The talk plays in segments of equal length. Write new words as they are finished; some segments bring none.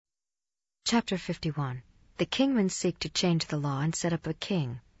Chapter 51. The kingmen seek to change the law and set up a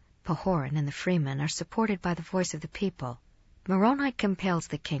king. Pahoran and the freemen are supported by the voice of the people. Moroni compels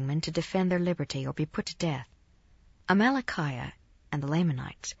the kingmen to defend their liberty or be put to death. Amalickiah and the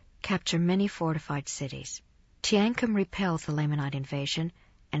Lamanites capture many fortified cities. Teancum repels the Lamanite invasion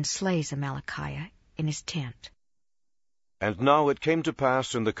and slays Amalickiah in his tent. And now it came to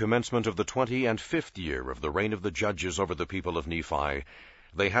pass in the commencement of the 25th year of the reign of the judges over the people of Nephi,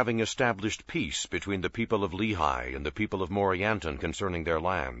 they having established peace between the people of Lehi and the people of Morianton concerning their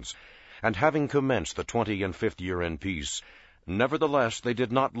lands, and having commenced the 25th year in peace, nevertheless they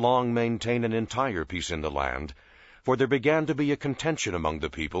did not long maintain an entire peace in the land, for there began to be a contention among the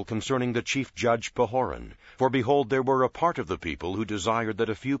people concerning the chief judge Pahoran. For behold, there were a part of the people who desired that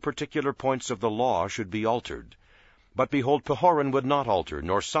a few particular points of the law should be altered. But behold, Pahoran would not alter,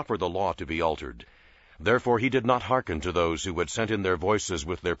 nor suffer the law to be altered. Therefore he did not hearken to those who had sent in their voices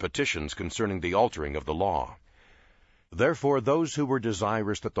with their petitions concerning the altering of the law. Therefore those who were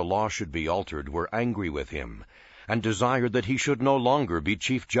desirous that the law should be altered were angry with him, and desired that he should no longer be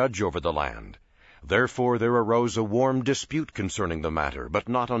chief judge over the land. Therefore there arose a warm dispute concerning the matter, but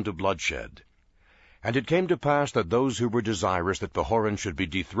not unto bloodshed. And it came to pass that those who were desirous that Pahoran should be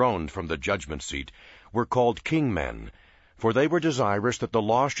dethroned from the judgment seat were called kingmen, for they were desirous that the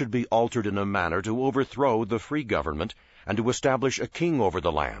law should be altered in a manner to overthrow the free government, and to establish a king over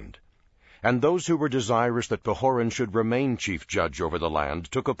the land. And those who were desirous that Pahoran should remain chief judge over the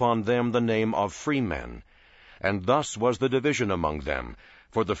land took upon them the name of freemen. And thus was the division among them,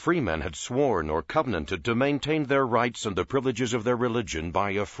 for the freemen had sworn or covenanted to maintain their rights and the privileges of their religion by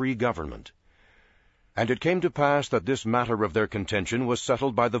a free government. And it came to pass that this matter of their contention was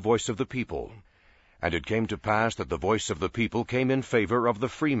settled by the voice of the people. And it came to pass that the voice of the people came in favor of the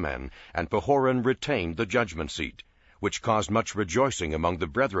freemen, and Pahoran retained the judgment seat, which caused much rejoicing among the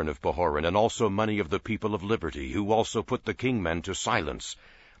brethren of Pahoran, and also many of the people of liberty, who also put the kingmen to silence,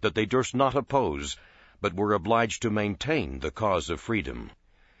 that they durst not oppose, but were obliged to maintain the cause of freedom.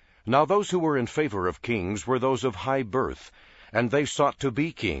 Now those who were in favor of kings were those of high birth, and they sought to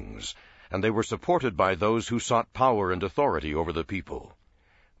be kings, and they were supported by those who sought power and authority over the people.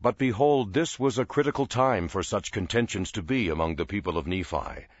 But behold, this was a critical time for such contentions to be among the people of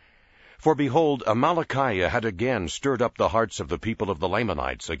Nephi. For behold, Amalickiah had again stirred up the hearts of the people of the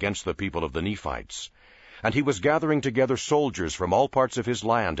Lamanites against the people of the Nephites. And he was gathering together soldiers from all parts of his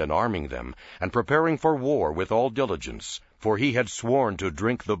land, and arming them, and preparing for war with all diligence, for he had sworn to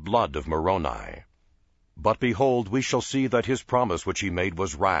drink the blood of Moroni. But behold, we shall see that his promise which he made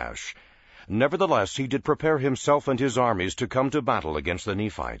was rash. Nevertheless he did prepare himself and his armies to come to battle against the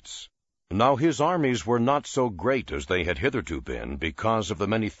Nephites. Now his armies were not so great as they had hitherto been, because of the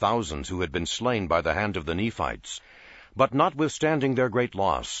many thousands who had been slain by the hand of the Nephites. But notwithstanding their great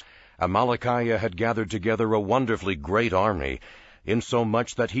loss, Amalickiah had gathered together a wonderfully great army,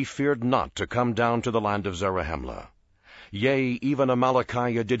 insomuch that he feared not to come down to the land of Zarahemla. Yea, even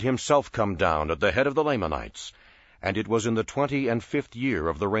Amalickiah did himself come down at the head of the Lamanites. And it was in the 25th year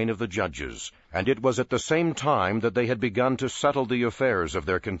of the reign of the judges, and it was at the same time that they had begun to settle the affairs of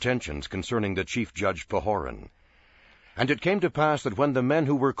their contentions concerning the chief judge Pahoran. And it came to pass that when the men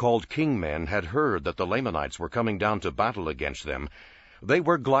who were called kingmen had heard that the Lamanites were coming down to battle against them, they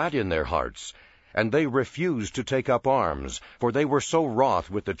were glad in their hearts, and they refused to take up arms, for they were so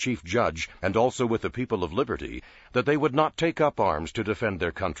wroth with the chief judge, and also with the people of liberty, that they would not take up arms to defend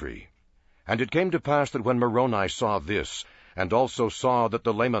their country. And it came to pass that when Moroni saw this, and also saw that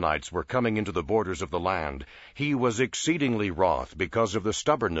the Lamanites were coming into the borders of the land, he was exceedingly wroth because of the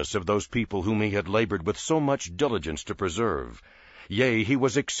stubbornness of those people whom he had labored with so much diligence to preserve. Yea, he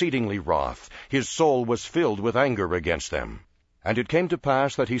was exceedingly wroth. His soul was filled with anger against them. And it came to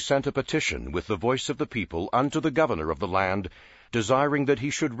pass that he sent a petition with the voice of the people unto the governor of the land, desiring that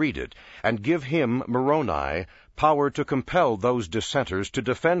he should read it, and give him, Moroni, power to compel those dissenters to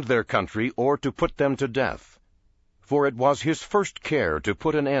defend their country or to put them to death. For it was his first care to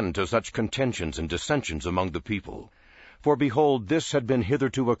put an end to such contentions and dissensions among the people. For behold, this had been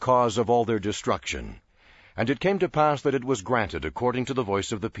hitherto a cause of all their destruction. And it came to pass that it was granted according to the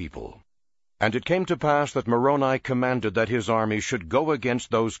voice of the people. And it came to pass that Moroni commanded that his army should go against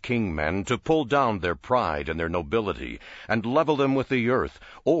those kingmen to pull down their pride and their nobility, and level them with the earth,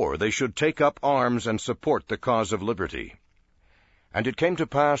 or they should take up arms and support the cause of liberty. And it came to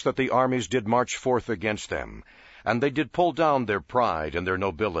pass that the armies did march forth against them, and they did pull down their pride and their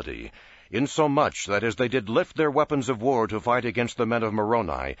nobility, insomuch that as they did lift their weapons of war to fight against the men of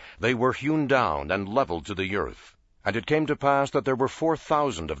Moroni, they were hewn down and leveled to the earth. And it came to pass that there were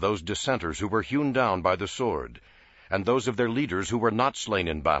 4,000 of those dissenters who were hewn down by the sword. and those of their leaders who were not slain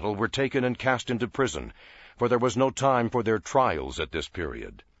in battle were taken and cast into prison, for there was no time for their trials at this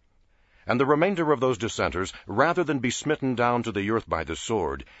period. And the remainder of those dissenters, rather than be smitten down to the earth by the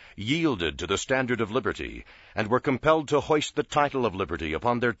sword, yielded to the standard of liberty, and were compelled to hoist the title of liberty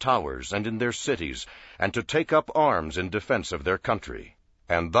upon their towers and in their cities, and to take up arms in defense of their country.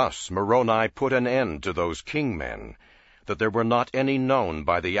 And thus Moroni put an end to those king-men, that there were not any known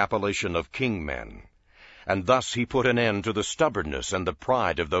by the appellation of king-men. And thus he put an end to the stubbornness and the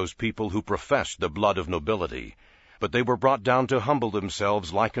pride of those people who professed the blood of nobility, but they were brought down to humble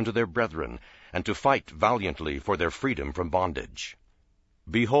themselves like unto their brethren, and to fight valiantly for their freedom from bondage.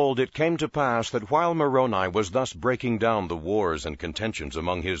 Behold, it came to pass that while Moroni was thus breaking down the wars and contentions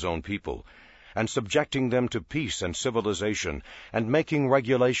among his own people, and subjecting them to peace and civilization, and making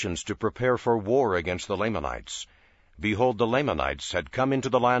regulations to prepare for war against the Lamanites, behold, the Lamanites had come into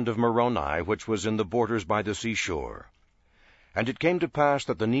the land of Moroni, which was in the borders by the seashore. And it came to pass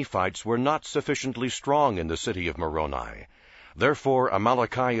that the Nephites were not sufficiently strong in the city of Moroni. Therefore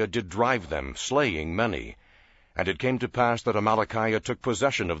Amalickiah did drive them, slaying many. And it came to pass that Amalickiah took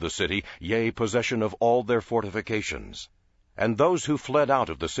possession of the city, yea, possession of all their fortifications. And those who fled out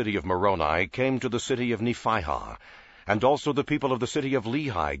of the city of Moroni came to the city of Nephihah, and also the people of the city of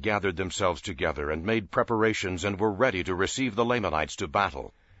Lehi gathered themselves together, and made preparations, and were ready to receive the Lamanites to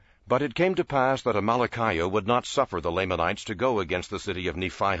battle. But it came to pass that Amalickiah would not suffer the Lamanites to go against the city of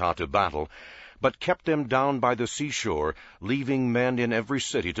Nephihah to battle, but kept them down by the seashore, leaving men in every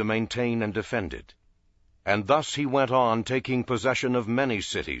city to maintain and defend it. And thus he went on, taking possession of many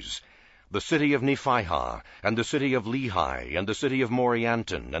cities, the city of Nephihah, and the city of Lehi, and the city of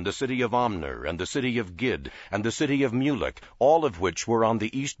Morianton, and the city of Omner, and the city of Gid, and the city of Mulek, all of which were on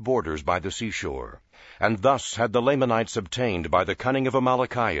the east borders by the seashore. And thus had the Lamanites obtained by the cunning of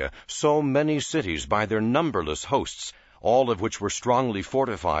Amalickiah so many cities by their numberless hosts, all of which were strongly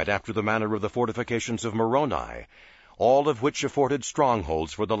fortified after the manner of the fortifications of Moroni, all of which afforded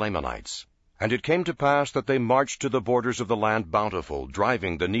strongholds for the Lamanites. And it came to pass that they marched to the borders of the land Bountiful,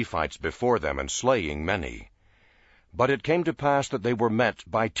 driving the Nephites before them, and slaying many. But it came to pass that they were met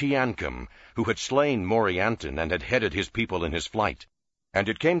by Teancum, who had slain Morianton, and had headed his people in his flight. And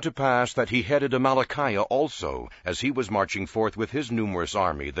it came to pass that he headed Amalickiah also, as he was marching forth with his numerous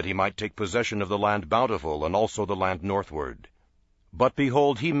army, that he might take possession of the land Bountiful, and also the land northward. But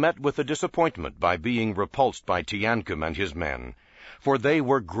behold, he met with a disappointment by being repulsed by Teancum and his men. For they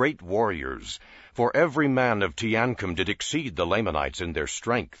were great warriors, for every man of Teancum did exceed the Lamanites in their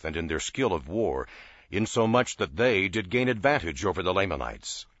strength and in their skill of war, insomuch that they did gain advantage over the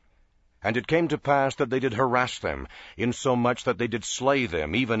Lamanites. And it came to pass that they did harass them, insomuch that they did slay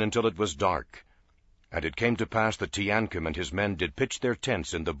them even until it was dark. And it came to pass that Teancum and his men did pitch their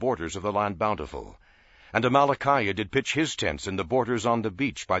tents in the borders of the land Bountiful. And Amalickiah did pitch his tents in the borders on the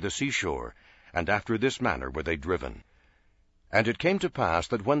beach by the seashore, and after this manner were they driven. And it came to pass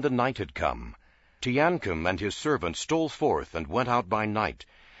that when the night had come, Teancum and his servants stole forth, and went out by night,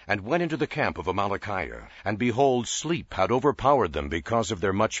 and went into the camp of Amalickiah. And behold, sleep had overpowered them because of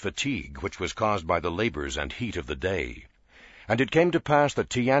their much fatigue, which was caused by the labors and heat of the day. And it came to pass that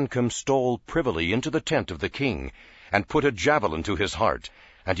Teancum stole privily into the tent of the king, and put a javelin to his heart,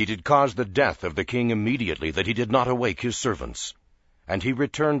 and he did cause the death of the king immediately, that he did not awake his servants. And he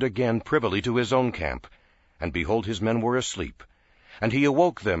returned again privily to his own camp, and behold, his men were asleep. And he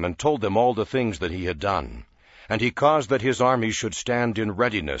awoke them, and told them all the things that he had done. And he caused that his armies should stand in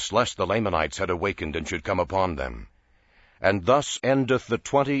readiness, lest the Lamanites had awakened and should come upon them. And thus endeth the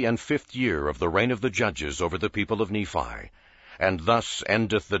 25th year of the reign of the judges over the people of Nephi, and thus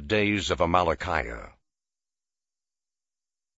endeth the days of Amalickiah.